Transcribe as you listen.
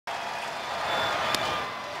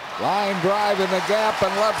Line drive in the gap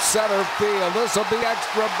in left center field. This will be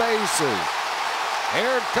extra bases.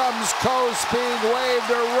 Here comes Coase being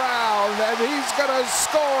waved around, and he's going to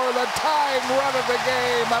score the tying run of the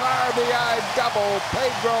game. An RBI double,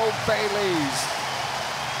 Pedro Feliz.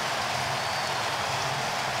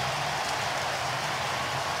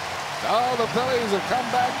 Oh, the Phillies have come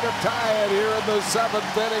back to tie it here in the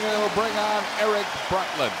 7th inning, and it'll bring on Eric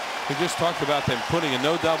Brutland. We just talked about them putting a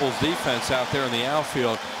no doubles defense out there in the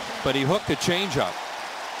outfield, but he hooked a changeup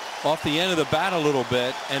off the end of the bat a little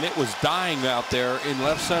bit, and it was dying out there in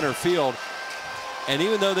left center field. And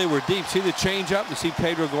even though they were deep, see the changeup, you see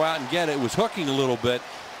Pedro go out and get it. It was hooking a little bit.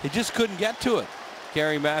 He just couldn't get to it.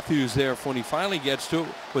 Gary Matthews there when he finally gets to it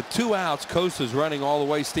with 2 outs. Coase is running all the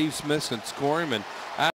way. Steve Smith's and scoring him, and